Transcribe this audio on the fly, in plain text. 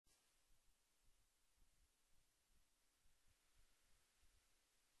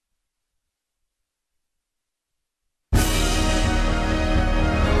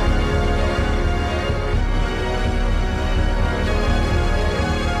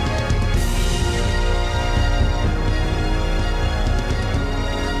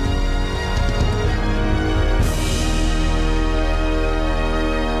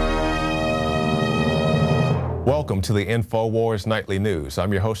Welcome to the INFOWARS Nightly News.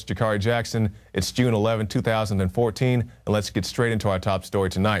 I'm your host, Jakari Jackson. It's June 11, 2014, and let's get straight into our top story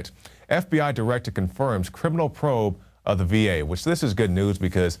tonight. FBI director confirms criminal probe of the VA, which this is good news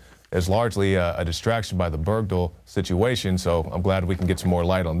because there's largely a distraction by the Bergdahl situation, so I'm glad we can get some more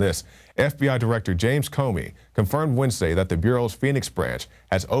light on this. FBI Director James Comey confirmed Wednesday that the Bureau's Phoenix branch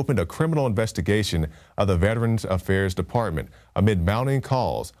has opened a criminal investigation of the Veterans Affairs Department amid mounting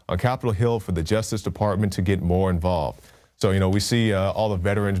calls on Capitol Hill for the Justice Department to get more involved. So, we see all the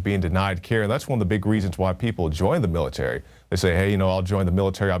veterans being denied care, and that's one of the big reasons why people join the military. They say, hey, I'll join the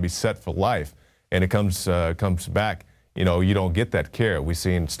military, I'll be set for life. And it comes back, you don't get that care. We've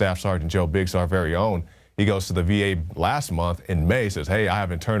seen Staff Sergeant Joe Biggs, our very own. He goes to the VA last month in May, says, hey, I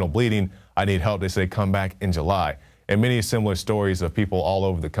have internal bleeding, I need help. They say, come back in July. And many similar stories of people all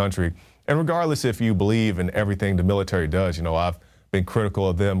over the country. And regardless if you believe in everything the military does, I've been critical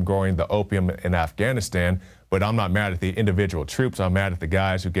of them growing the opium in Afghanistan, but I'm not mad at the individual troops. I'm mad at the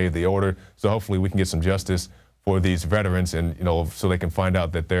guys who gave the order. So hopefully we can get some justice for these veterans and, so they can find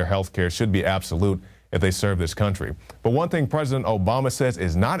out that their health care should be absolute if they serve this country. But one thing President Obama says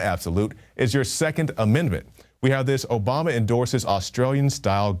is not absolute is your Second Amendment. We have this: Obama endorses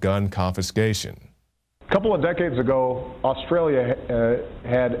Australian-style gun confiscation. A couple of decades ago, Australia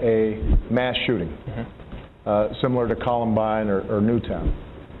had a mass shooting, similar to Columbine or Newtown.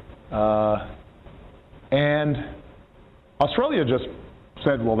 And Australia just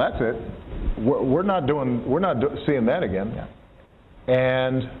said, well, that's it. We're not seeing that again. Yeah.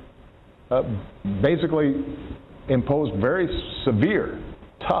 And basically imposed very severe,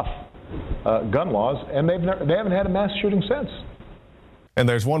 tough gun laws, and they haven't had a mass shooting since. And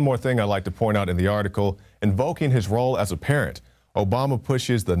there's one more thing I'd like to point out in the article. Invoking his role as a parent, Obama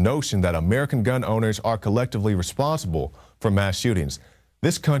pushes the notion that American gun owners are collectively responsible for mass shootings.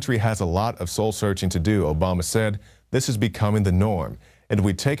 This country has a lot of soul searching to do, Obama said. This is becoming the norm, and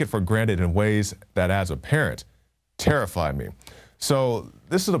we take it for granted in ways that, as a parent, terrify me. So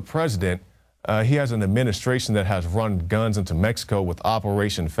this is a president. He has an administration that has run guns into Mexico with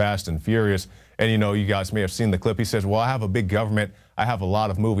Operation Fast and Furious. And, you guys may have seen the clip. He says, well, I have a big government. I have a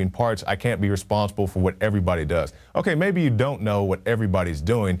lot of moving parts. I can't be responsible for what everybody does. Okay, maybe you don't know what everybody's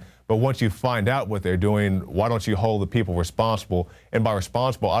doing, but once you find out what they're doing, why don't you hold the people responsible? And by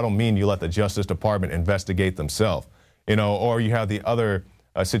responsible, I don't mean you let the Justice Department investigate themselves, or you have the other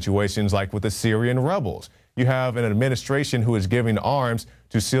situations like with the Syrian rebels. You have an administration who is giving arms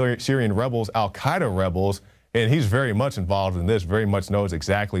to Syrian rebels, al-Qaeda rebels, and he's very much involved in this, very much knows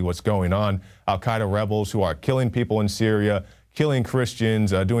exactly what's going on. Al-Qaeda rebels who are killing people in Syria, killing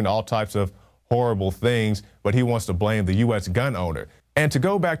Christians, doing all types of horrible things, but he wants to blame the U.S. gun owner. And to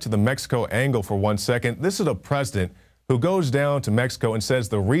go back to the Mexico angle for 1 second, this is a president who goes down to Mexico and says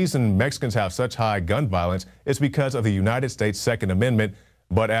the reason Mexicans have such high gun violence is because of the United States Second Amendment.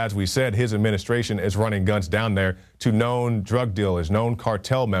 But as we said, his administration is running guns down there to known drug dealers, known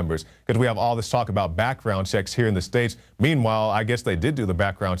cartel members, because we have all this talk about background checks here in the States. Meanwhile, I guess they did do the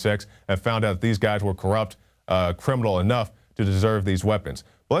background checks and found out that these guys were corrupt, criminal enough to deserve these weapons.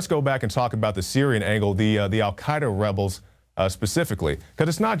 But let's go back and talk about the Syrian angle, the al-Qaeda rebels specifically, because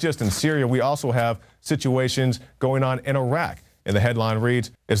it's not just in Syria. We also have situations going on in Iraq. And the headline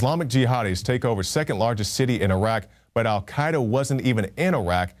reads, Islamic jihadis take over second largest city in Iraq, but al-Qaeda wasn't even in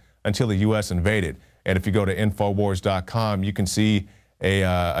Iraq until the U.S. invaded. And if you go to INFOWARS.com, you can see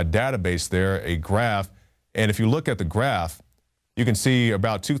a database there, a graph. And if you look at the graph, you can see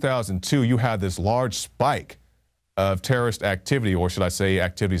about 2002, you had this large spike of terrorist activity, or should I say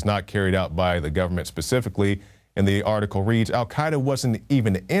activities not carried out by the government specifically. And the article reads, al-Qaeda wasn't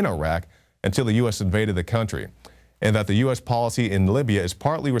even in Iraq until the U.S. invaded the country, and that the U.S. policy in Libya is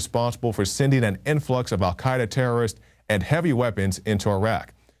partly responsible for sending an influx of al-Qaeda terrorists and heavy weapons into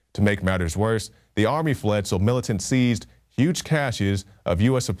Iraq. To make matters worse, the army fled, so militants seized huge caches of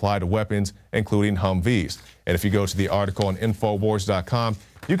U.S. supplied weapons, including Humvees. And if you go to the article on INFOWARS.com,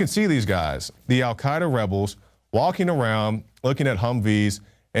 you can see these guys, the al-Qaeda rebels, walking around looking at Humvees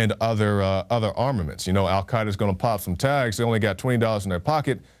and other armaments. Al-Qaeda is going to pop some tags. They only got $20 in their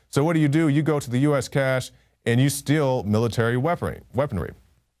pocket. So what do? You go to the U.S. cache and you steal military weaponry.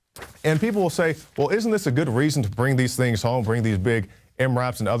 And people will say, well, isn't this a good reason to bring these things home, bring these big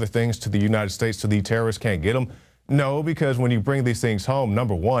MRAPs and other things to the United States so the terrorists can't get them? No, because when you bring these things home,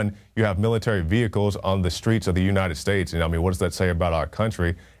 number one, you have military vehicles on the streets of the United States. And I mean, what does that say about our country?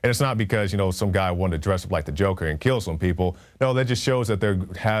 And it's not because, some guy wanted to dress up like the Joker and kill some people. No, that just shows that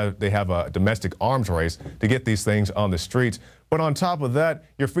they have a domestic arms race to get these things on the streets. But on top of that,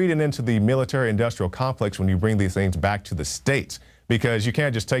 you're feeding into the military industrial complex when you bring these things back to the states. because you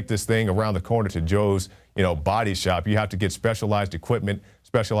can't just take this thing around the corner to Joe's, body shop. You have to get specialized equipment,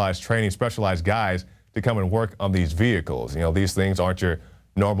 specialized training, specialized guys to come and work on these vehicles. These things aren't your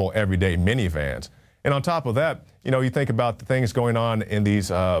normal everyday minivans. And on top of that, you think about the things going on in these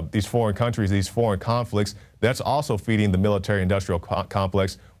foreign countries, these foreign conflicts. That's also feeding the military-industrial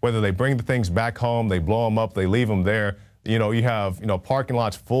complex. Whether they bring the things back home, they blow them up, they leave them there. You have parking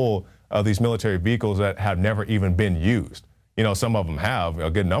lots full of these military vehicles that have never even been used. Some of them have,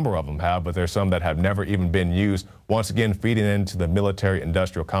 a good number of them have, but there's some that have never even been used. Once again, feeding into the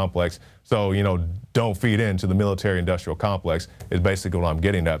military-industrial complex. So, don't feed into the military-industrial complex is basically what I'm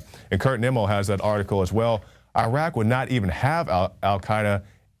getting at. And Kurt Nimmo has that article as well. Iraq would not even have Al-Qaeda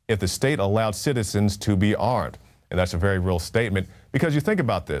if the state allowed citizens to be armed. And that's a very real statement, because you think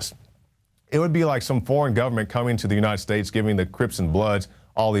about this. It would be like some foreign government coming to the United States, giving the Crips and Bloods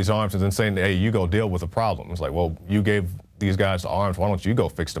all these arms and then saying, hey, you go deal with the problem. It's like, well, you gave these guys the arms, why don't you go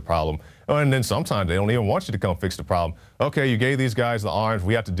fix the problem? And then sometimes they don't even want you to come fix the problem. Okay, you gave these guys the arms,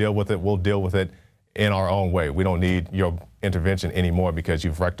 we have to deal with it, we'll deal with it in our own way. We don't need your intervention anymore because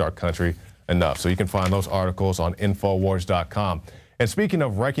you've wrecked our country enough. So you can find those articles on INFOWARS.com. And speaking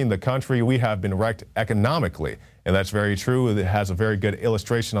of wrecking the country, we have been wrecked economically. And that's very true. It has a very good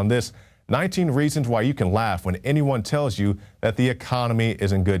illustration on this. 19 reasons why you can laugh when anyone tells you that the economy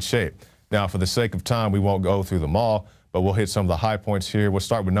is in good shape. Now, for the sake of time, we won't go through them all, but we'll hit some of the high points here. We'll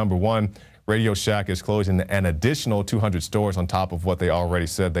start with number one. Radio Shack is closing an additional 200 stores on top of what they already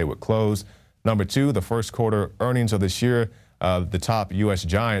said they would close. Number two, the first quarter earnings of this year, the top U.S.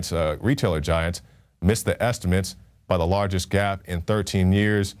 giants, retailer giants, missed the estimates by the largest gap in 13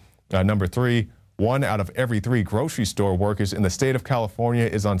 years. Number three, 1 out of every 3 grocery store workers in the state of California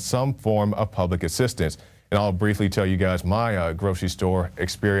is on some form of public assistance. And I'll briefly tell you guys my grocery store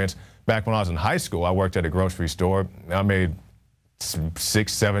experience. Back when I was in high school, I worked at a grocery store. I made $6,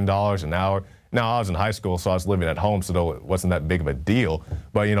 $7 an hour. Now, I was in high school, so I was living at home, so it wasn't that big of a deal.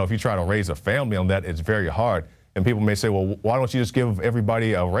 But, if you try to raise a family on that, it's very hard. And people may say, well, why don't you just give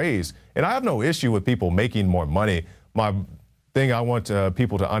everybody a raise? And I have no issue with people making more money. My thing I want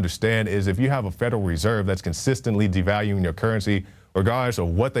people to understand is if you have a Federal Reserve that's consistently devaluing your currency, regardless of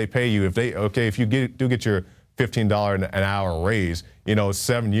what they pay you, if you do get your $15 an hour raise,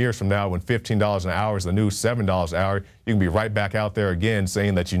 7 years from now, when $15 an hour is the new $7 an hour, you can be right back out there again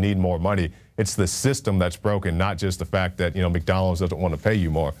saying that you need more money. It's the system that's broken, not just the fact that, McDonald's doesn't want to pay you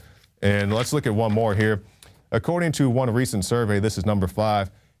more. And let's look at one more here. According to one recent survey, this is number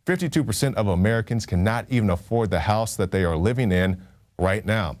 5, 52% of Americans cannot even afford the house that they are living in right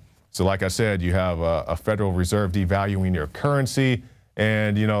now. So like I said, you have a Federal Reserve devaluing your currency.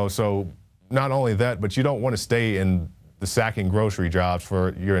 And, so not only that, but you don't want to stay in the sacking grocery jobs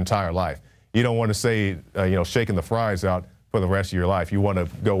for your entire life. You don't want to stay, shaking the fries out for the rest of your life. You want to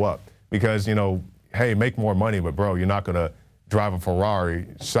go up because, hey, make more money, but bro, you're not going to drive a Ferrari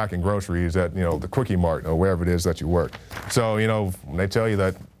sacking groceries at, the Quickie Mart or wherever it is that you work. So, when they tell you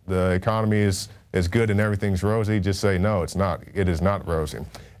that the economy is good and everything's rosy, just say, no, it's not. It is not rosy.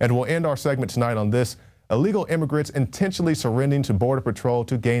 And we'll end our segment tonight on this. Illegal immigrants intentionally surrendering to Border Patrol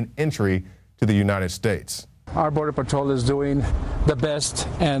to gain entry to the United States. Our Border Patrol is doing the best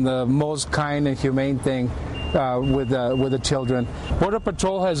and the most kind and humane thing with the children. Border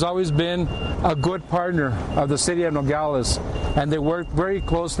Patrol has always been a good partner of the city of Nogales, and they work very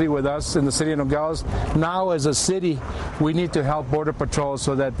closely with us in the city of Nogales. Now, as a city, we need to help Border Patrol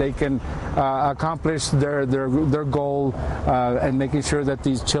so that they can accomplish their goal and making sure that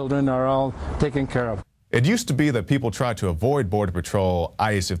these children are all taken care of. It used to be that people tried to avoid Border Patrol,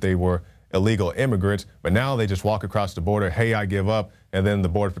 ICE, if they were illegal immigrants, but now they just walk across the border, hey, I give up, and then the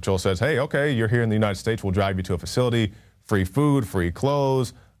Border Patrol says, hey, okay, you're here in the United States, we'll drive you to a facility, free food, free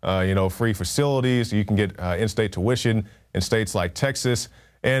clothes, free facilities, you can get in-state tuition in states like Texas,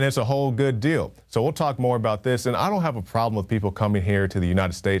 and it's a whole good deal. So we'll talk more about this, and I don't have a problem with people coming here to the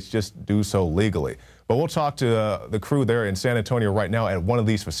United States, just do so legally. But we'll talk to the crew there in San Antonio right now at one of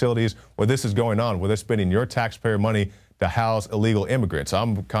these facilities where this is going on, where they're spending your taxpayer money to house illegal immigrants.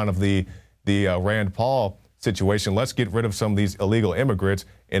 I'm kind of the Rand Paul situation. Let's get rid of some of these illegal immigrants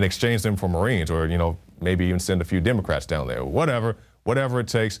and exchange them for Marines, or maybe even send a few Democrats down there. Whatever it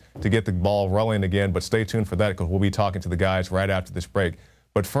takes to get the ball rolling again. But stay tuned for that, because we'll be talking to the guys right after this break.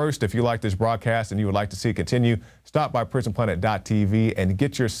 But first, if you like this broadcast and you would like to see it continue, stop by PrisonPlanet.tv and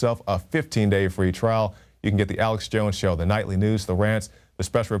get yourself a 15-day free trial. You can get the Alex Jones Show, the nightly news, the rants, the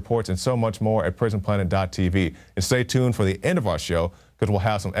special reports, and so much more at PrisonPlanet.tv. And stay tuned for the end of our show, because we'll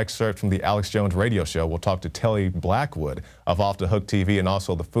have some excerpts from the Alex Jones radio show. We'll talk to Telly Blackwood of Off the Hook TV and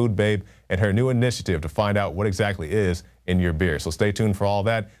also the Food Babe and her new initiative to find out what exactly is in your beer. So stay tuned for all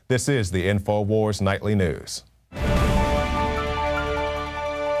that. This is the INFOWARS Nightly News.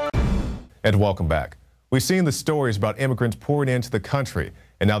 And welcome back. We've seen the stories about immigrants pouring into the country,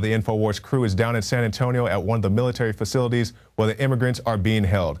 and now the INFOWARS crew is down in San Antonio at one of the military facilities where the immigrants are being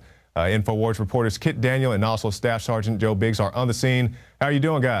held. INFOWARS reporters Kit Daniel and also Staff Sergeant Joe Biggs are on the scene. How are you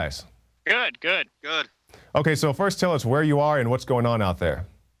doing, guys? Good. Okay, so first tell us where you are and what's going on out there.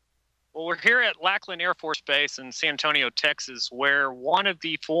 Well, we're here at Lackland Air Force Base in San Antonio, Texas, where one of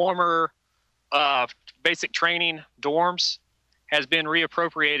the former basic training dorms has been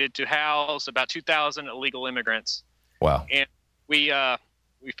reappropriated to house about 2,000 illegal immigrants. Wow. And we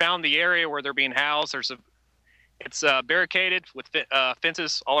found the area where they're being housed. It's barricaded with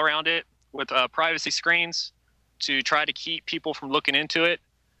fences all around it with privacy screens to try to keep people from looking into it.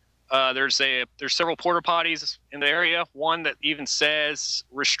 There's several porta potties in the area. One that even says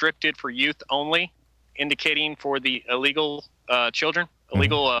restricted for youth only, indicating for the illegal children,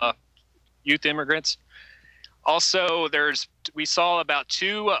 illegal youth immigrants. Also, we saw about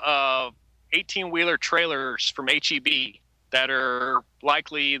two 18-wheeler trailers from HEB that are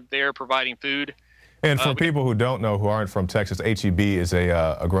likely there providing food. And for people who don't know, who aren't from Texas, HEB is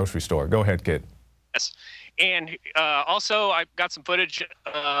a grocery store. Go ahead, Kit. Yes. And also, I got some footage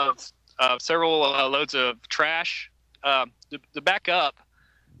of several loads of trash. To back up,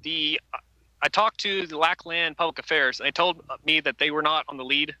 I talked to the Lackland Public Affairs, and they told me that they were not on the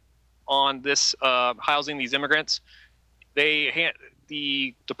lead on this housing these immigrants.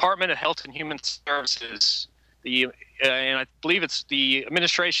 The Department of Health and Human Services, and I believe it's the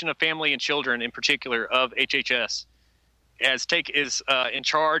Administration of Family and Children in particular of HHS, is in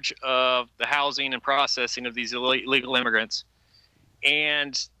charge of the housing and processing of these illegal immigrants.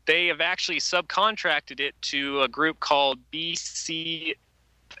 And they have actually subcontracted it to a group called BCFS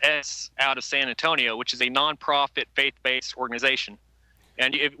out of San Antonio, which is a nonprofit faith-based organization.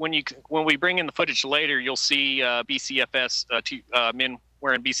 And when we bring in the footage later, you'll see BCFS men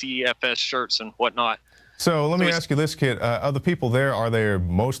wearing BCFS shirts and whatnot. So let me ask you this, Kit. Of the people there, are they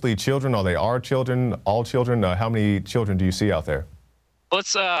mostly children? Are they our children, all children? How many children do you see out there? I'll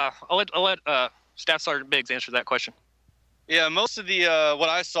let Staff Sergeant Biggs answer that question. Yeah, most of the what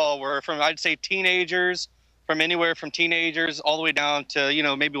I saw were from, I'd say, teenagers, from anywhere from teenagers all the way down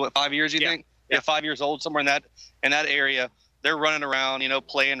to, maybe 5 years, you think? Yeah, 5 years old, somewhere in that area. They're running around,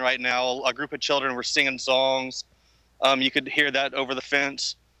 playing right now. A group of children were singing songs. You could hear that over the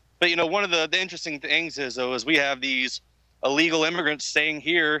fence. But, one of the interesting things is we have these illegal immigrants staying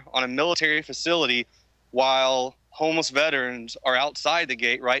here on a military facility while homeless veterans are outside the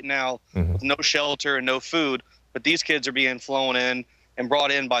gate right now with no shelter and no food. But these kids are being flown in and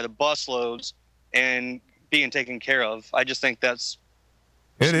brought in by the busloads and being taken care of. I just think that's...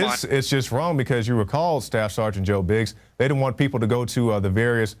 It's just wrong because you recall, Staff Sergeant Joe Biggs, they didn't want people to go to the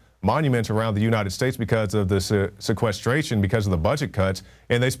various monuments around the United States because of the sequestration, because of the budget cuts,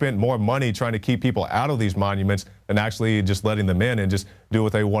 and they spent more money trying to keep people out of these monuments than actually just letting them in and just do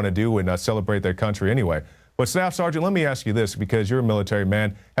what they want to do and celebrate their country anyway. But Staff Sergeant, let me ask you this, because you're a military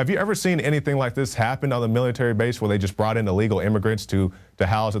man. Have you ever seen anything like this happen on the military base where they just brought in illegal immigrants to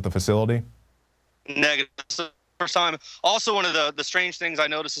house at the facility? Negative. First time. Also, one of the strange things I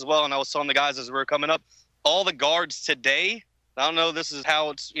noticed as well, and I was telling the guys as we were coming up, all the guards today, I don't know this is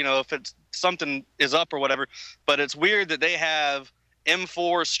how it's, if it's something is up or whatever, but it's weird that they have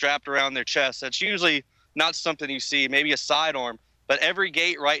M4 strapped around their chest. That's usually not something you see, maybe a sidearm, but every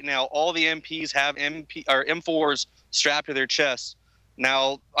gate right now, all the MPs have M4s strapped to their chests.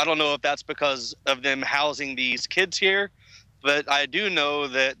 Now, I don't know if that's because of them housing these kids here, but I do know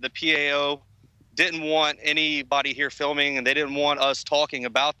that the PAO didn't want anybody here filming, and they didn't want us talking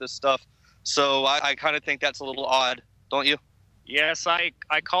about this stuff. So I kind of think that's a little odd, don't you? Yes, I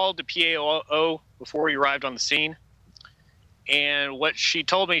called the PAO before we arrived on the scene. And what she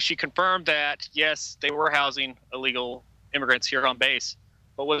told me, she confirmed that, yes, they were housing illegal immigrants here on base.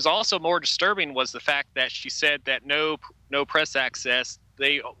 But what was also more disturbing was the fact that she said that no press access.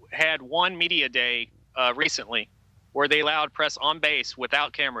 They had one media day recently where they allowed press on base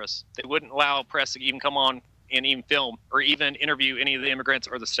without cameras. They wouldn't allow press to even come on and even film or even interview any of the immigrants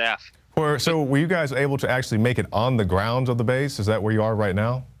or the staff. So were you guys able to actually make it on the grounds of the base? Is that where you are right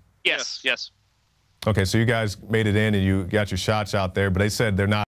now? Yes. Okay, so you guys made it in and you got your shots out there, but they said they're not